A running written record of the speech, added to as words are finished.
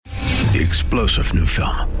The explosive new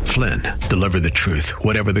film, Flynn, deliver the truth,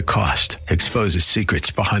 whatever the cost. Exposes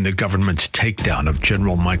secrets behind the government's takedown of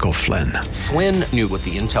General Michael Flynn. Flynn knew what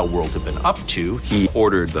the intel world had been up to. He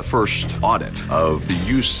ordered the first audit of the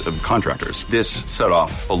use of contractors. This set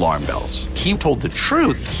off alarm bells. He told the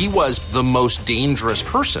truth. He was the most dangerous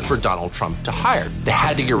person for Donald Trump to hire. They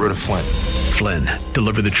had to get rid of Flynn. Flynn,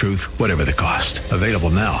 deliver the truth, whatever the cost. Available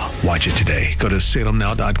now. Watch it today. Go to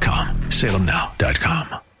salemnow.com.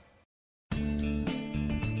 salemnow.com.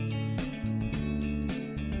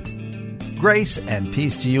 Grace and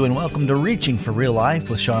peace to you, and welcome to Reaching for Real Life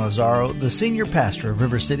with Sean Azzaro, the senior pastor of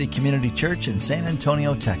River City Community Church in San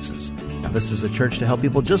Antonio, Texas. Now, this is a church to help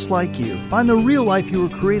people just like you find the real life you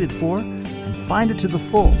were created for and find it to the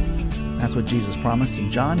full. That's what Jesus promised in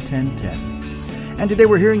John 10:10. And today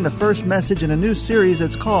we're hearing the first message in a new series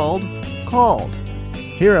that's called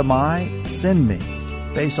Here Am I, Send Me.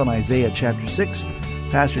 Based on Isaiah chapter 6,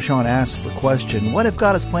 Pastor Sean asks the question, what if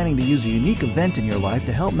God is planning to use a unique event in your life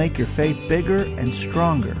to help make your faith bigger and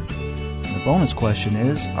stronger? And the bonus question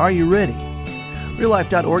is, are you ready?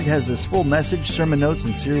 RealLife.org has this full message, sermon notes,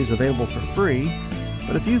 and series available for free.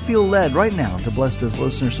 But if you feel led right now to bless this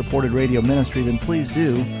listener-supported radio ministry, then please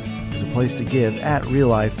do. There's a place to give at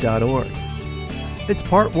RealLife.org. It's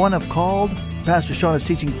part one of Called. Pastor Sean is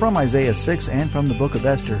teaching from Isaiah 6 and from the book of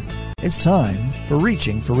Esther. It's time for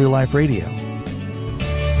Reaching for Real Life Radio.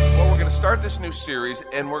 Start this new series,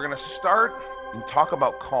 and we're going to start and talk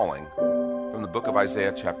about calling from the book of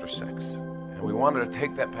Isaiah chapter 6. And we wanted to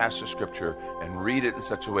take that passage of scripture and read it in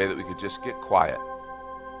such a way that we could just get quiet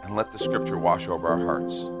and let the scripture wash over our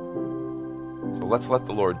hearts. So let's let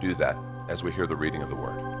the Lord do that as we hear the reading of the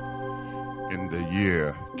word. In the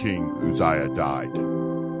year King Uzziah died,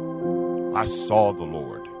 I saw the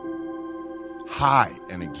Lord, high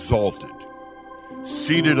and exalted,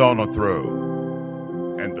 seated on a throne,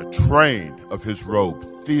 and the train of his robe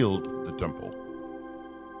filled the temple.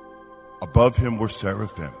 Above him were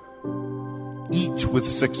seraphim, each with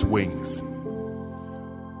 6 wings.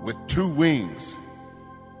 With 2 wings,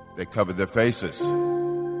 they covered their faces.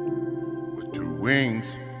 With 2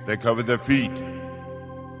 wings, they covered their feet.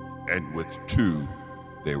 And with 2,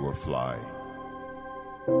 they were flying.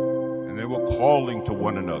 And they were calling to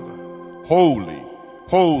one another, Holy,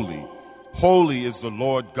 holy, holy is the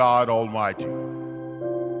Lord God Almighty.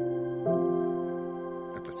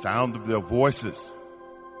 Sound of their voices,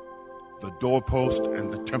 the doorpost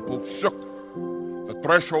and the temple shook, the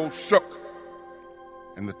threshold shook,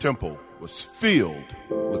 and the temple was filled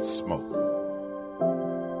with smoke.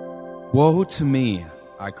 Woe to me,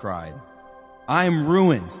 I cried. I am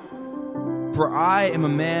ruined, for I am a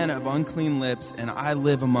man of unclean lips, and I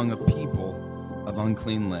live among a people of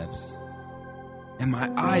unclean lips. And my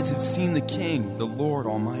eyes have seen the King, the Lord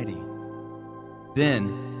Almighty.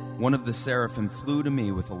 Then one of the seraphim flew to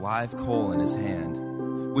me with a live coal in his hand,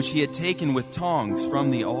 which he had taken with tongs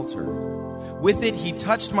from the altar. With it he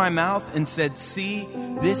touched my mouth and said, See,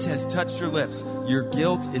 this has touched your lips. Your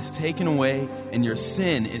guilt is taken away, and your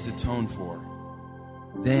sin is atoned for.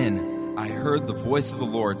 Then I heard the voice of the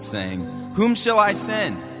Lord saying, Whom shall I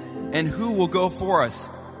send? And who will go for us?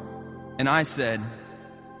 And I said,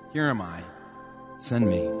 Here am I. Send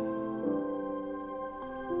me.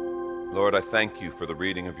 Lord, I thank you for the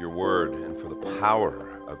reading of your word and for the power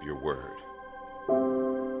of your word.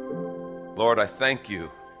 Lord, I thank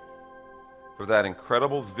you for that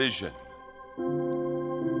incredible vision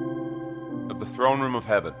of the throne room of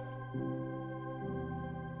heaven.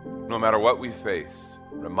 No matter what we face,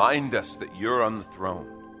 remind us that you're on the throne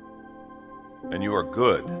and you are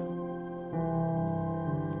good.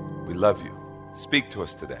 We love you. Speak to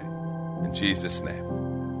us today. In Jesus' name,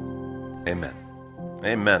 amen.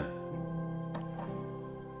 Amen.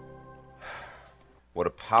 What a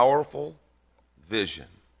powerful vision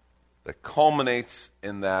that culminates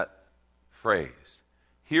in that phrase.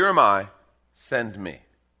 Here am I, send me.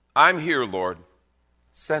 I'm here, Lord,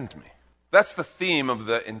 send me. That's the theme of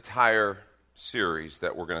the entire series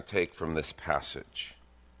that we're going to take from this passage.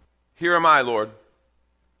 Here am I, Lord,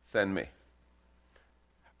 send me.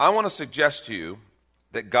 I want to suggest to you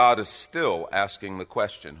that God is still asking the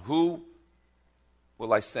question, who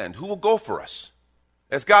will I send? Who will go for us?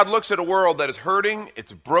 As God looks at a world that is hurting,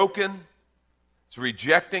 it's broken, it's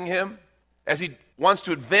rejecting him, as he wants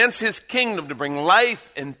to advance his kingdom to bring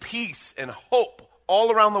life and peace and hope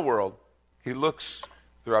all around the world, he looks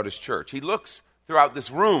throughout his church. He looks throughout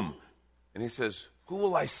this room, and he says, who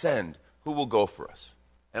will I send? Who will go for us?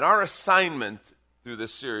 And our assignment through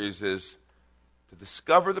this series is to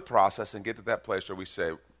discover the process and get to that place where we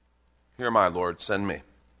say, here am I, Lord, send me.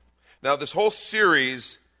 Now, this whole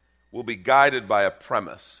series will be guided by a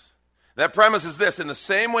premise. That premise is this: in the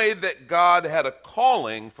same way that God had a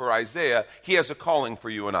calling for Isaiah, he has a calling for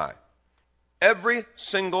you and I. Every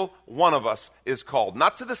single one of us is called,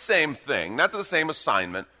 not to the same thing, not to the same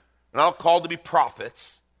assignment. We're not all called to be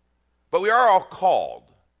prophets, but we are all called.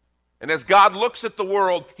 And as God looks at the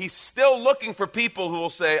world, he's still looking for people who will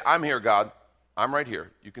say, I'm here, God. I'm right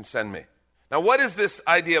here. You can send me. Now, what is this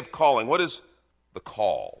idea of calling? What is the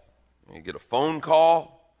call? You get a phone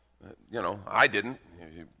call. I didn't.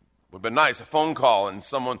 It would have been nice, a phone call, and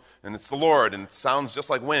it's the Lord, and it sounds just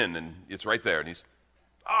like wind, and it's right there. And he's,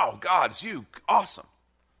 oh, God, it's you. Awesome.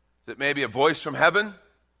 Is it maybe a voice from heaven?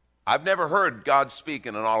 I've never heard God speak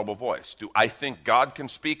in an audible voice. Do I think God can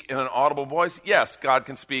speak in an audible voice? Yes, God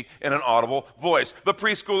can speak in an audible voice. The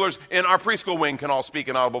preschoolers in our preschool wing can all speak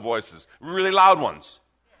in audible voices, really loud ones.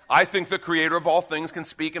 I think the creator of all things can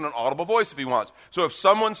speak in an audible voice if he wants. So if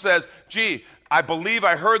someone says, gee, I believe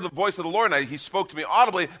I heard the voice of the Lord and he spoke to me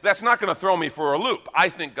audibly, that's not going to throw me for a loop. I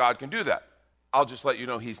think God can do that. I'll just let you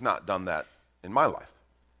know he's not done that in my life.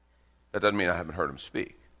 That doesn't mean I haven't heard him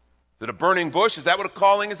speak. Is it a burning bush? Is that what a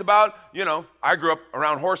calling is about? I grew up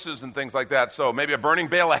around horses and things like that, so maybe a burning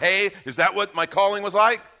bale of hay? Is that what my calling was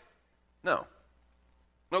like? No.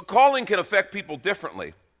 No, calling can affect people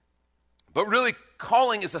differently. But really,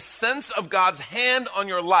 calling is a sense of God's hand on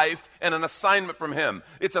your life and an assignment from him.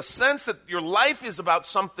 It's a sense that your life is about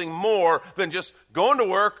something more than just going to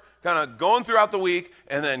work, kind of going throughout the week,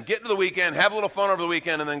 and then getting to the weekend, have a little fun over the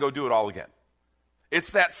weekend, and then go do it all again.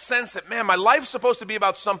 It's that sense that, man, my life's supposed to be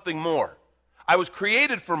about something more. I was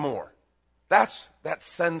created for more. That's that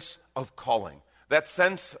sense of calling, that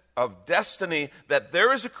sense of destiny, that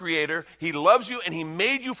there is a creator, he loves you, and he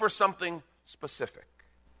made you for something specific.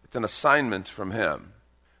 It's an assignment from him.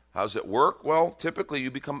 How does it work? Well, typically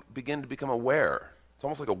you begin to become aware. It's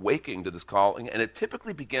almost like a waking to this calling, and it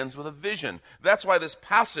typically begins with a vision. That's why this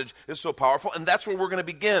passage is so powerful, and that's where we're going to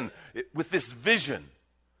begin, with this vision.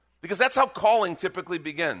 Because that's how calling typically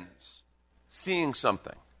begins. Seeing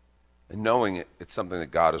something and knowing it's something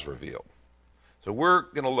that God has revealed. So we're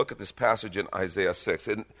going to look at this passage in Isaiah 6.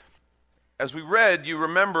 And as we read, you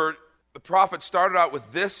remember the prophet started out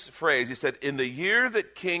with this phrase. He said, in the year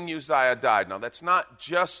that King Uzziah died. Now that's not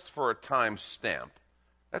just for a time stamp.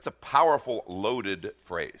 That's a powerful, loaded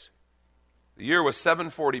phrase. The year was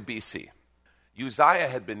 740 BC. Uzziah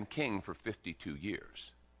had been king for 52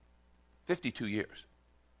 years. 52 years.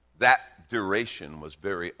 That duration was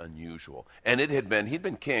very unusual. And he'd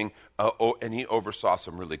been king, and he oversaw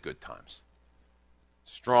some really good times.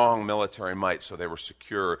 Strong military might, so they were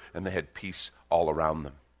secure, and they had peace all around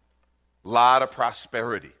them. A lot of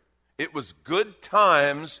prosperity. It was good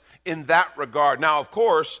times in that regard. Now, of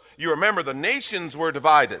course, you remember the nations were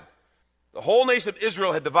divided. The whole nation of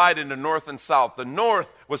Israel had divided into north and south. The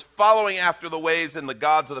north was following after the ways and the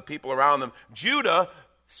gods of the people around them. Judah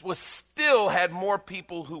still had more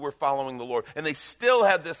people who were following the Lord, and they still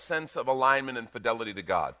had this sense of alignment and fidelity to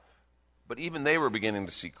God. But even they were beginning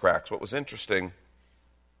to see cracks. What was interesting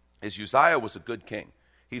is Uzziah was a good king.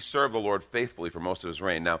 He served the Lord faithfully for most of his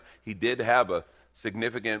reign. Now, he did have a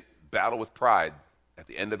significant battle with pride at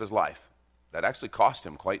the end of his life. That actually cost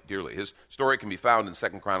him quite dearly. His story can be found in 2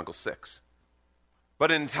 Chronicles 6.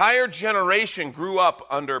 But an entire generation grew up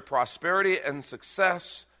under prosperity and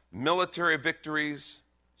success, military victories,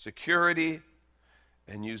 security,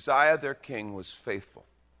 and Uzziah, their king, was faithful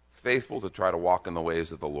to try to walk in the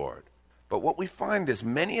ways of the Lord. But what we find is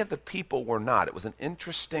many of the people were not. It was an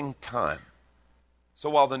interesting time. So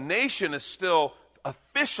while the nation is still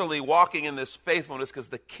officially walking in this faithfulness because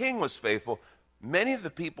the king was faithful, many of the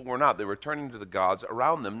people were not. They were turning to the gods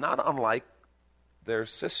around them, not unlike their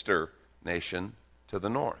sister nation to the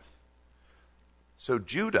north. So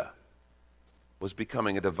Judah was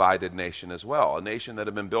becoming a divided nation as well. A nation that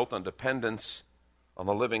had been built on dependence on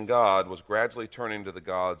the living God was gradually turning to the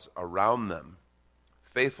gods around them.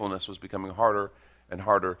 Faithfulness was becoming harder and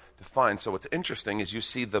harder to find. So what's interesting is you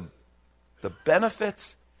see the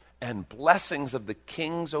benefits and blessings of the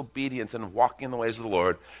king's obedience and walking in the ways of the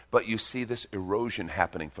Lord, but you see this erosion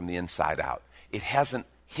happening from the inside out. It hasn't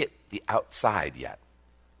hit the outside yet,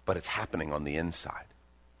 but it's happening on the inside.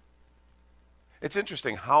 It's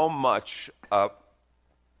interesting how much,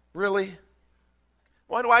 really?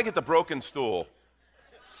 Why do I get the broken stool?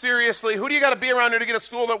 Seriously, who do you got to be around here to get a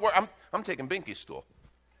stool that works? I'm taking Binky's stool.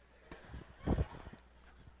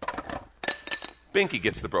 Binky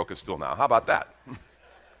gets the broken stool now. How about that?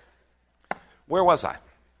 Where was I?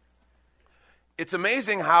 It's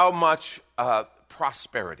amazing how much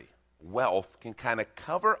prosperity, wealth can kind of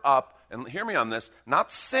cover up, and hear me on this,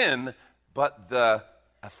 not sin, but the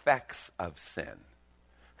effects of sin.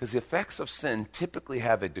 Because the effects of sin typically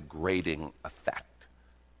have a degrading effect.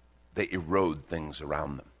 They erode things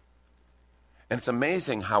around them. And it's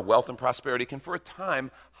amazing how wealth and prosperity can, for a time,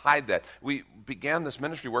 hide that. We began this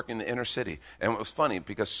ministry working in the inner city, and it was funny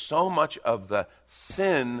because so much of the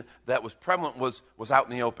sin that was prevalent was out in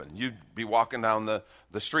the open. You'd be walking down the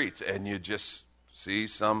streets, and you'd just see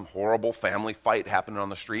some horrible family fight happening on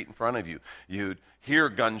the street in front of you. You'd hear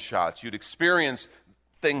gunshots. You'd experience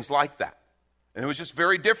things like that. And it was just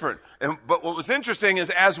very different. But what was interesting is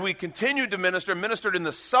as we continued to ministered in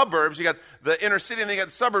the suburbs, you got the inner city and then you got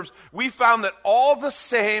the suburbs, we found that all the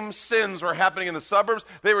same sins were happening in the suburbs.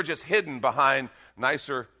 They were just hidden behind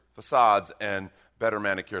nicer facades and better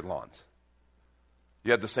manicured lawns.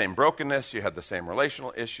 You had the same brokenness, you had the same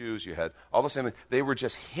relational issues, you had all the same things. They were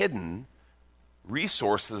just hidden.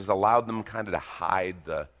 Resources allowed them kind of to hide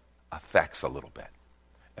the effects a little bit.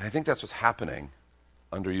 And I think that's what's happening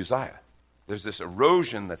under Uzziah. There's this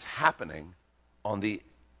erosion that's happening on the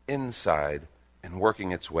inside and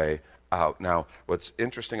working its way out. Now, what's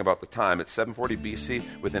interesting about the time, it's 740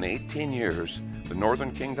 BC. Within 18 years, the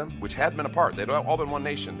northern kingdom, which had been apart, they'd all been one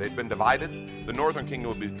nation, they'd been divided, the northern kingdom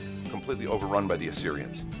would be completely overrun by the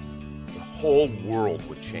Assyrians. The whole world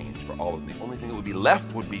would change for all of them. The only thing that would be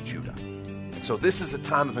left would be Judah. And so this is a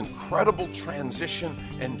time of incredible transition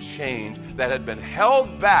and change that had been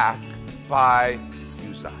held back by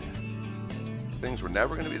Uzziah. Things were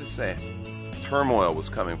never going to be the same. Turmoil was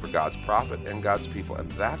coming for God's prophet and God's people, and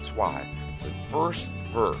that's why the first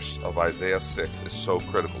verse of Isaiah 6 is so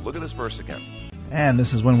critical. Look at this verse again. And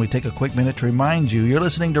this is when we take a quick minute to remind you, you're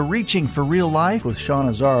listening to Reaching for Real Life with Sean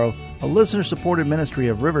Azzaro, a listener-supported ministry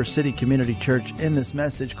of River City Community Church, in this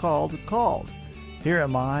message called Here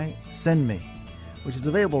Am I, Send Me, which is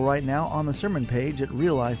available right now on the sermon page at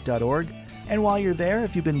reallife.org. And while you're there,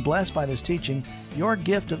 if you've been blessed by this teaching, your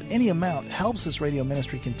gift of any amount helps this radio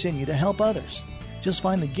ministry continue to help others. Just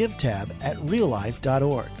find the Give tab at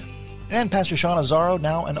reallife.org. And Pastor Sean Azzaro,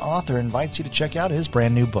 now an author, invites you to check out his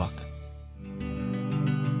brand new book.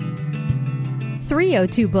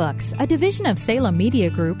 302 Books, a division of Salem Media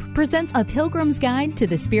Group, presents A Pilgrim's Guide to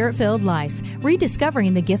the Spirit-Filled Life,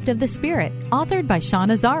 Rediscovering the Gift of the Spirit, authored by Sean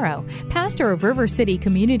Azzaro, pastor of River City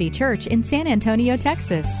Community Church in San Antonio,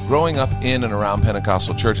 Texas. Growing up in and around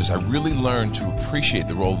Pentecostal churches, I really learned to appreciate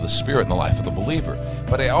the role of the Spirit in the life of the believer.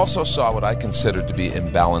 But I also saw what I considered to be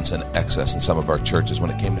imbalance and excess in some of our churches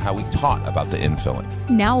when it came to how we taught about the infilling.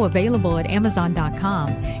 Now available at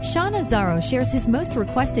Amazon.com, Sean Azzaro shares his most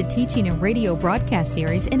requested teaching and radio broadcast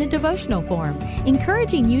series in a devotional form,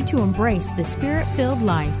 encouraging you to embrace the Spirit-filled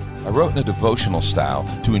life. I wrote in a devotional style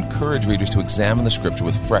to encourage readers to examine the Scripture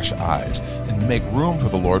with fresh eyes and make room for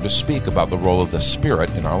the Lord to speak about the role of the Spirit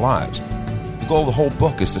in our lives. The goal of the whole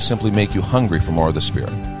book is to simply make you hungry for more of the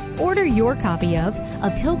Spirit. Order your copy of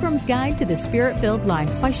A Pilgrim's Guide to the Spirit-Filled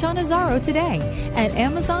Life by Sean Azzaro today at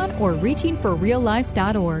Amazon or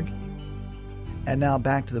reachingforreallife.org. And now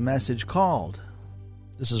back to the message called,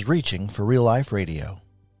 This is Reaching for Real Life Radio.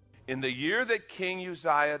 In the year that King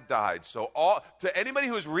Uzziah died, so to anybody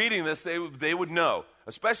who is reading this, they would know,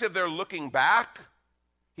 especially if they're looking back,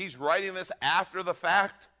 he's writing this after the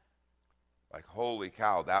fact. Like, holy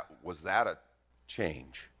cow, was that a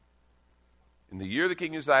change? In the year that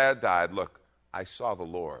King Uzziah died, look, I saw the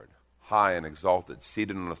Lord, high and exalted,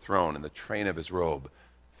 seated on a throne, and the train of his robe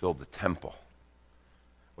filled the temple.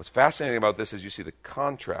 What's fascinating about this is you see the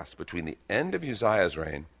contrast between the end of Uzziah's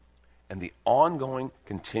reign and the ongoing,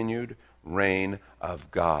 continued reign of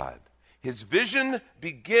God. His vision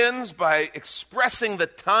begins by expressing the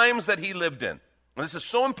times that he lived in. And this is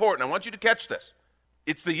so important. I want you to catch this.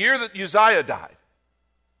 It's the year that Uzziah died.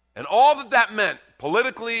 And all that meant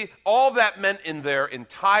politically, all that meant in their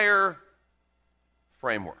entire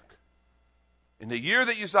framework. In the year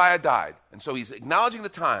that Uzziah died. And so he's acknowledging the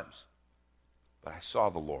times. But I saw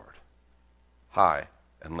the Lord, high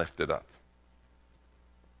and lifted up.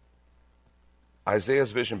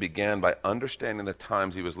 Isaiah's vision began by understanding the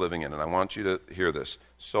times he was living in, and I want you to hear this.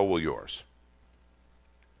 So will yours.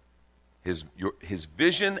 His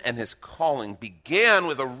vision and his calling began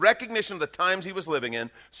with a recognition of the times he was living in.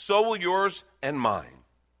 So will yours and mine.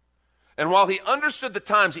 And while he understood the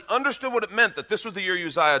times, he understood what it meant that this was the year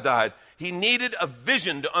Uzziah died, he needed a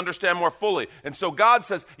vision to understand more fully. And so God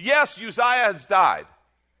says, yes, Uzziah has died.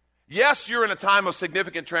 Yes, you're in a time of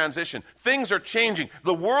significant transition. Things are changing.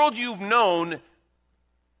 The world you've known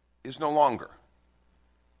is no longer.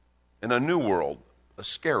 In a new world, a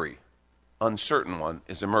scary, uncertain one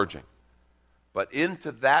is emerging. But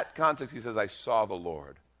into that context, he says, I saw the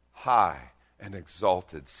Lord, high and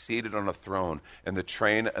exalted, seated on a throne, and the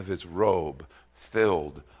train of his robe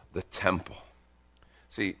filled the temple.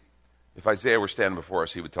 See, if Isaiah were standing before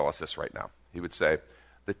us, he would tell us this right now. He would say,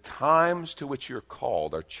 the times to which you're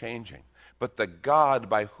called are changing, but the God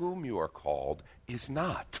by whom you are called is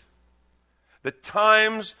not. The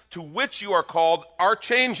times to which you are called are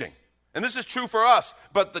changing. And this is true for us,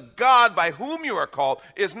 but the God by whom you are called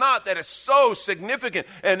is not. That is so significant.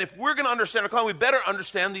 And if we're going to understand our calling, we better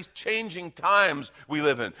understand these changing times we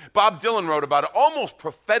live in. Bob Dylan wrote about it almost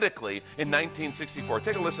prophetically in 1964.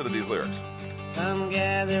 Take a listen to these lyrics. Come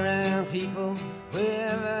gather round, people,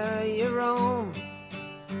 wherever you roam,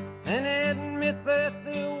 and admit that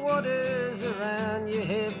the waters around you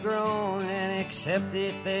have grown, and accept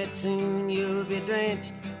it that soon you'll be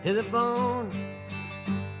drenched to the bone.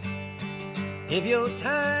 If your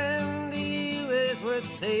time to you is worth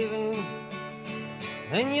saving,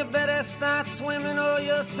 then you better start swimming or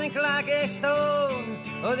you'll sink like a stone,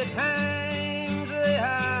 or the times they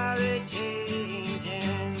are a-changing.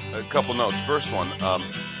 A couple notes. First one,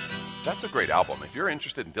 that's a great album. If you're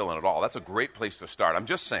interested in Dylan at all, that's a great place to start. I'm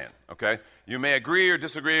just saying, okay? You may agree or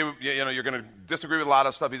disagree. You know, you're going to disagree with a lot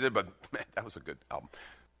of stuff he did, but man, that was a good album.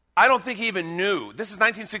 I don't think he even knew. This is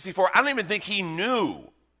 1964. I don't even think he knew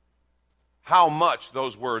how much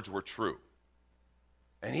those words were true.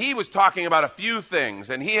 And he was talking about a few things,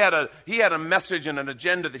 and he had a message and an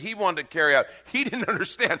agenda that he wanted to carry out. He didn't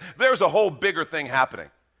understand there's a whole bigger thing happening.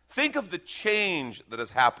 Think of the change that has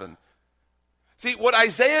happened. See, what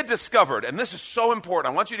Isaiah discovered, and this is so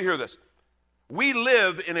important, I want you to hear this. We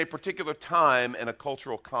live in a particular time and a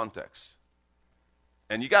cultural context.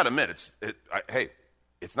 And you got to admit, hey,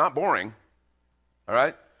 it's not boring, all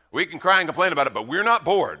right? We can cry and complain about it, but we're not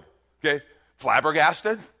bored, okay?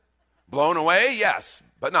 Flabbergasted? Blown away? Yes,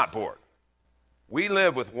 but not bored. We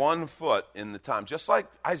live with one foot in the time, just like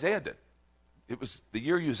Isaiah did. It was the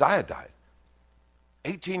year Uzziah died.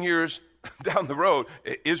 18 years down the road,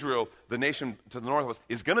 Israel, the nation to the north of us,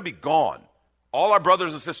 is going to be gone. All our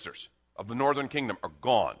brothers and sisters of the northern kingdom are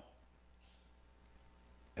gone.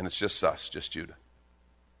 And it's just us, just Judah.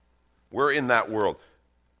 We're in that world.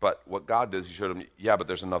 But what God does, he showed them, yeah, but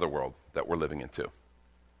there's another world that we're living in too.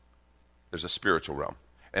 There's a spiritual realm.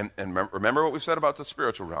 And remember what we've said about the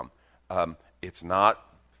spiritual realm. It's not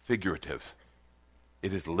figurative.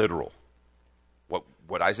 It is literal.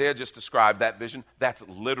 What Isaiah just described, that vision, that's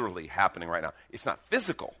literally happening right now. It's not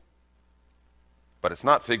physical, but it's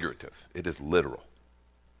not figurative. It is literal.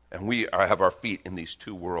 And we have our feet in these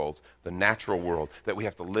two worlds, the natural world that we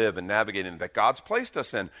have to live and navigate in, that God's placed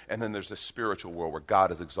us in, and then there's this spiritual world where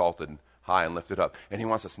God is exalted and high and lifted up. And he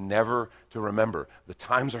wants us never to remember the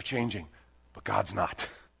times are changing, but God's not.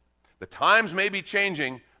 The times may be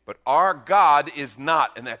changing, but our God is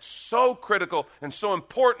not. And that's so critical and so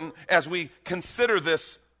important as we consider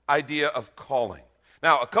this idea of calling.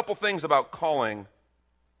 Now, a couple things about calling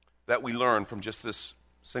that we learn from just this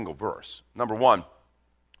single verse. Number one,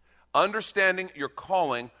 understanding your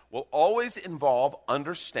calling will always involve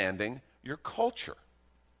understanding your culture.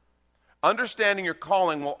 Understanding your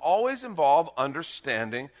calling will always involve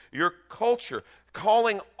understanding your culture.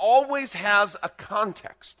 Calling always has a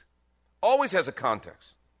context. Always has a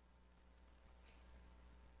context.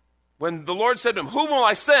 When the Lord said to him, "Whom will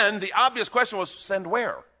I send?" the obvious question was, send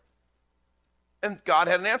where? And God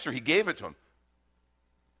had an answer. He gave it to him.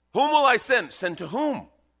 Whom will I send? Send to whom?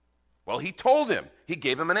 Well, he told him. He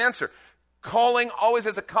gave him an answer. Calling always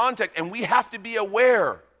has a context, and we have to be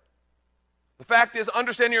aware. The fact is,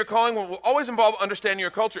 understanding your calling will always involve understanding your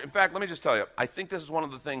culture. In fact, let me just tell you, I think this is one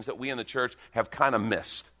of the things that we in the church have kind of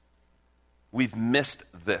missed. We've missed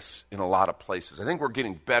this in a lot of places. I think we're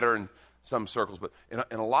getting better in some circles, but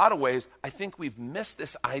in a lot of ways, I think we've missed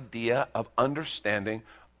this idea of understanding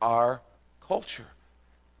our culture.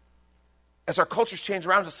 As our cultures change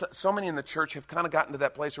around us, so many in the church have kind of gotten to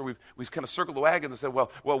that place where we've kind of circled the wagons and said,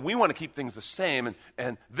 well, we want to keep things the same,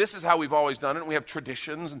 and this is how we've always done it, and we have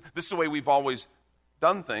traditions, and this is the way we've always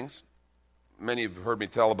done things. Many have heard me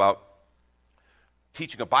tell about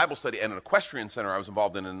teaching a Bible study at an equestrian center I was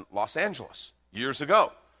involved in Los Angeles years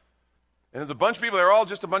ago. And there's a bunch of people, they're all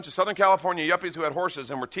just a bunch of Southern California yuppies who had horses,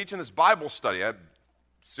 and we're teaching this Bible study. I had a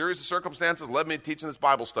series of circumstances led me to teaching this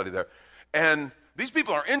Bible study there. And these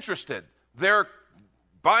people are interested. They're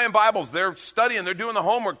buying Bibles, they're studying, they're doing the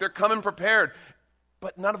homework, they're coming prepared.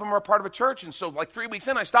 But none of them are a part of a church. And so like 3 weeks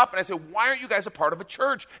in, I stopped and I said, why aren't you guys a part of a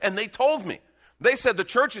church? And they told me. They said the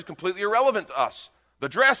church is completely irrelevant to us. The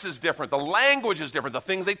dress is different. The language is different. The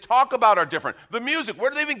things they talk about are different. The music, where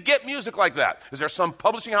do they even get music like that? Is there some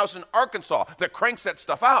publishing house in Arkansas that cranks that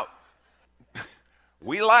stuff out?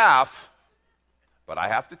 We laugh, but I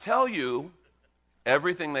have to tell you,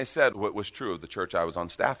 everything they said was true of the church I was on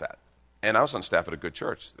staff at. And I was on staff at a good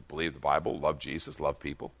church that believed the Bible, loved Jesus, loved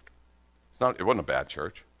people. It wasn't a bad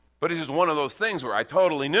church. But it was one of those things where I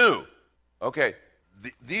totally knew, okay,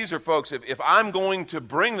 these are folks, if I'm going to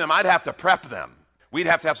bring them, I'd have to prep them. We'd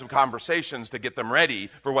have to have some conversations to get them ready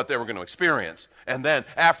for what they were going to experience. And then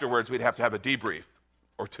afterwards, we'd have to have a debrief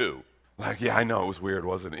or two. Like, yeah, I know, it was weird,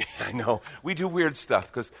 wasn't it? I know. We do weird stuff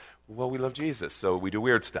because, well, we love Jesus, so we do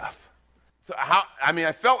weird stuff. So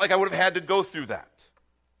I felt like I would have had to go through that.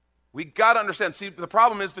 We got to understand. See, the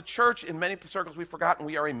problem is the church, in many circles, we've forgotten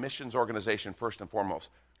we are a missions organization first and foremost.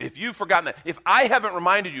 If you've forgotten that, if I haven't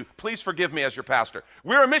reminded you, please forgive me as your pastor.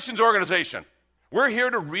 We're a missions organization. We're here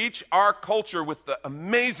to reach our culture with the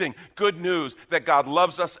amazing good news that God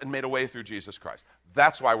loves us and made a way through Jesus Christ.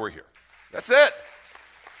 That's why we're here. That's it.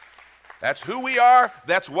 That's who we are.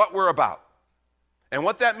 That's what we're about. And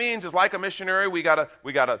what that means is, like a missionary, we gotta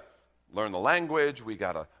learn the language. We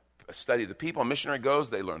gotta study the people. A missionary goes,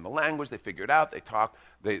 they learn the language, they figure it out, they talk,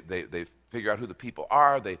 they figure out who the people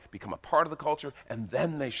are, they become a part of the culture, and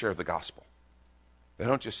then they share the gospel. They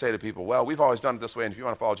don't just say to people, well, we've always done it this way, and if you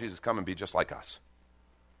want to follow Jesus, come and be just like us.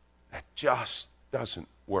 That just doesn't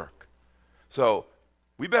work. So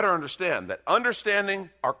we better understand that understanding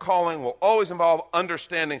our calling will always involve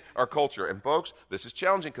understanding our culture. And folks, this is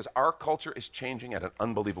challenging because our culture is changing at an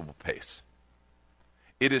unbelievable pace.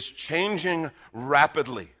 It is changing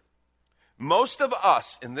rapidly. Most of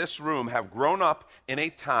us in this room have grown up in a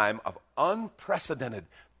time of unprecedented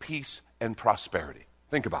peace and prosperity.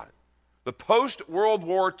 Think about it. The post-World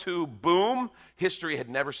War II boom, history had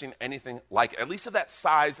never seen anything like it, at least of that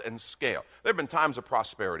size and scale. There have been times of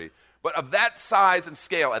prosperity, but of that size and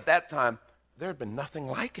scale at that time, there had been nothing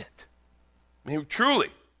like it. I mean, truly,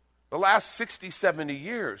 the last 60, 70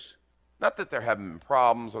 years, not that there haven't been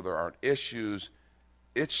problems or there aren't issues,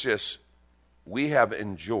 it's just we have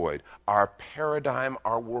enjoyed our paradigm,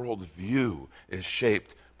 our worldview is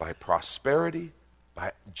shaped by prosperity,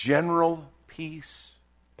 by general peace,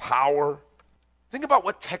 power. Think about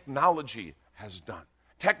what technology has done.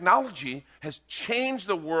 Technology has changed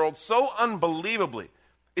the world so unbelievably.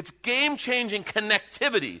 It's game-changing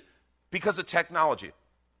connectivity because of technology.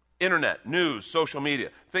 Internet, news, social media.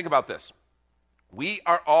 Think about this. We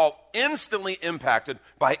are all instantly impacted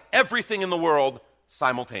by everything in the world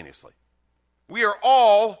simultaneously. We are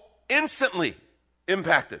all instantly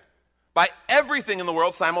impacted by everything in the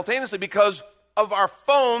world simultaneously because of our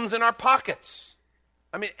phones in our pockets.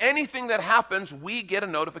 I mean, anything that happens, we get a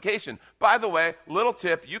notification. By the way, little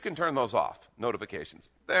tip, you can turn those off, notifications.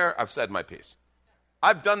 There, I've said my piece.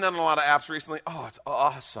 I've done that on a lot of apps recently. Oh, it's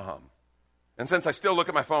awesome. And since I still look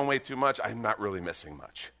at my phone way too much, I'm not really missing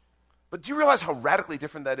much. But do you realize how radically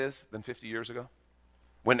different that is than 50 years ago?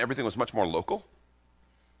 When everything was much more local?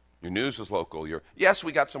 Your news was local. Yes,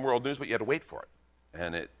 we got some world news, but you had to wait for it.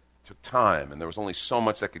 And it took time, and there was only so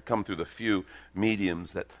much that could come through the few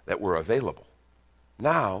mediums that were available.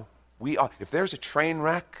 Now, if there's a train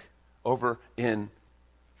wreck over in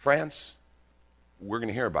France, we're going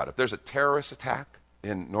to hear about it. If there's a terrorist attack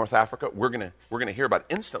in North Africa, we're going to hear about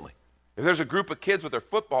it instantly. If there's a group of kids with their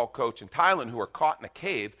football coach in Thailand who are caught in a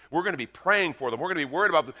cave, we're going to be praying for them. We're going to be worried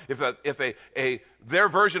about them. If their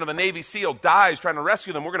version of a Navy SEAL dies trying to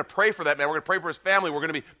rescue them, we're going to pray for that man. We're going to pray for his family. We're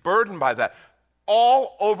going to be burdened by that.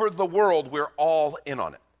 All over the world, we're all in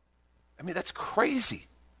on it. I mean, that's crazy.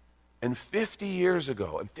 And 50 years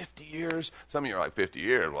ago, and 50 years, some of you are like, 50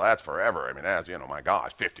 years, well, that's forever. I mean, that's, my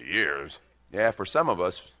gosh, 50 years. Yeah, for some of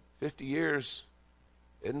us, 50 years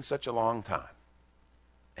isn't such a long time.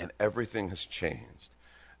 And everything has changed.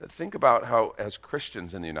 Think about how, as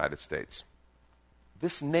Christians in the United States,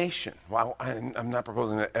 this nation, well, I'm not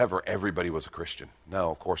proposing that everybody was a Christian. No,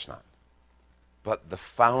 of course not. But the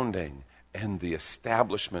founding and the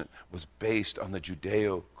establishment was based on the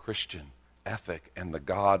Judeo-Christian ethic and the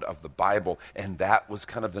God of the Bible, and that was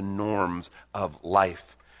kind of the norms of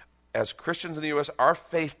life. As Christians in the U.S., our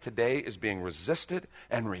faith today is being resisted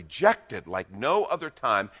and rejected like no other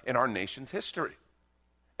time in our nation's history.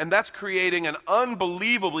 And that's creating an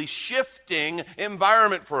unbelievably shifting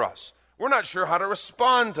environment for us. We're not sure how to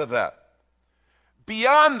respond to that.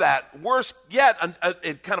 Beyond that, worse yet,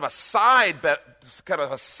 a kind of a side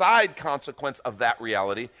consequence of that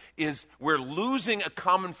reality is we're losing a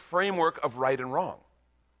common framework of right and wrong.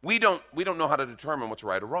 We don't know how to determine what's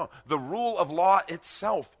right or wrong. The rule of law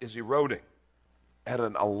itself is eroding at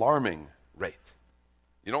an alarming rate.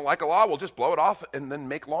 You don't like a law? Well, just blow it off and then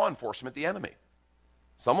make law enforcement the enemy.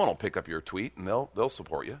 Someone will pick up your tweet and they'll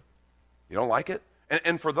support you. You don't like it?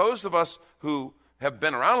 And for those of us who have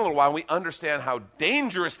been around a little while, we understand how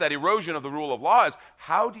dangerous that erosion of the rule of law is.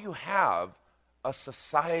 How do you have a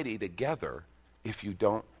society together if you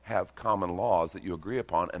don't have common laws that you agree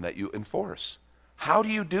upon and that you enforce. How do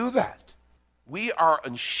you do that? We are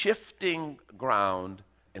on shifting ground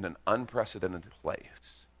in an unprecedented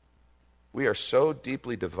place. We are so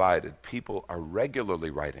deeply divided, people are regularly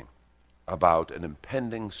writing about an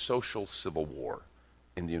impending social civil war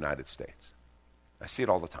in the United States. I see it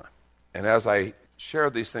all the time. And as I share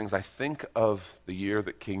these things, I think of the year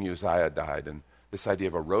that King Uzziah died and this idea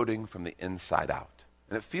of eroding from the inside out.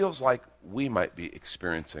 And it feels like we might be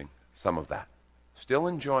experiencing some of that. Still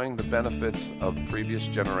enjoying the benefits of previous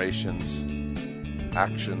generations'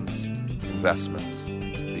 actions, investments,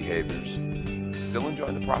 behaviors. Still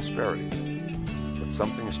enjoying the prosperity. But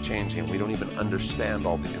something is changing. We don't even understand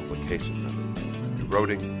all the implications of it.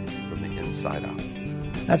 Eroding from the inside out.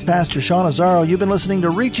 That's Pastor Sean Azzaro. You've been listening to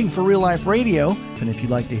Reaching for Real Life Radio. And if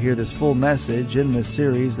you'd like to hear this full message in this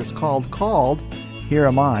series that's called Here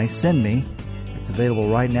Am I, Send Me, it's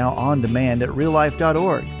available right now on demand at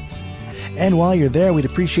reallife.org. And while you're there, we'd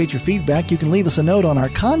appreciate your feedback. You can leave us a note on our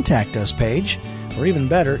Contact Us page. Or even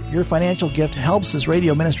better, your financial gift helps this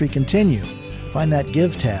radio ministry continue. Find that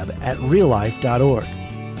Give tab at reallife.org.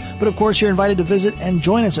 But of course, you're invited to visit and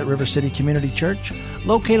join us at River City Community Church,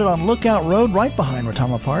 located on Lookout Road right behind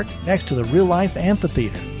Rotama Park, next to the Real Life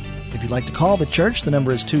Amphitheater. If you'd like to call the church, the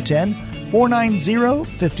number is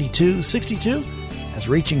 210-490-5262. As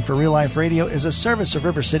Reaching for Real Life Radio is a service of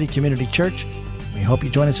River City Community Church. We hope you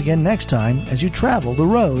join us again next time as you travel the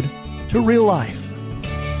road to real life.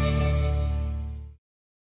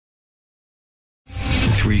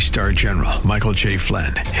 3-star General Michael J.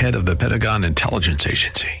 Flynn, head of the Pentagon Intelligence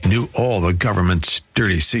Agency, knew all the government's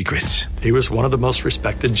dirty secrets. He was one of the most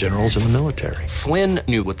respected generals in the military. Flynn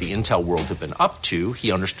knew what the intel world had been up to.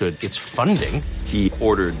 He understood its funding. He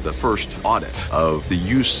ordered the first audit of the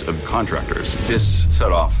use of contractors. This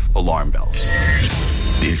set off alarm bells.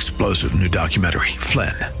 The explosive new documentary,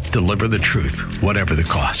 Flynn, Deliver the Truth, Whatever the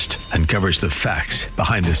Cost, uncovers the facts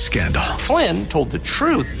behind this scandal. Flynn told the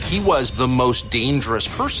truth. He was the most dangerous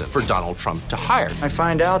person for Donald Trump to hire. I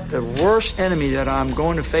find out the worst enemy that I'm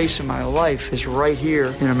going to face in my life is right here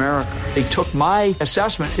in America. They took my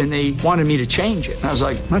assessment and they wanted me to change it. And I was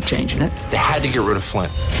like, I'm not changing it. They had to get rid of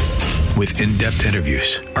Flynn. With in-depth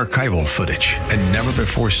interviews, archival footage, and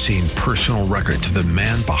never-before-seen personal records of the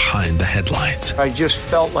man behind the headlines. I just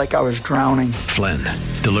felt like I was drowning. Flynn,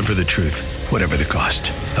 Deliver the Truth, Whatever the Cost.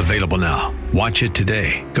 Available now. Watch it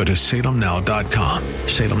today. Go to salemnow.com.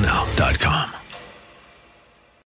 salemnow.com.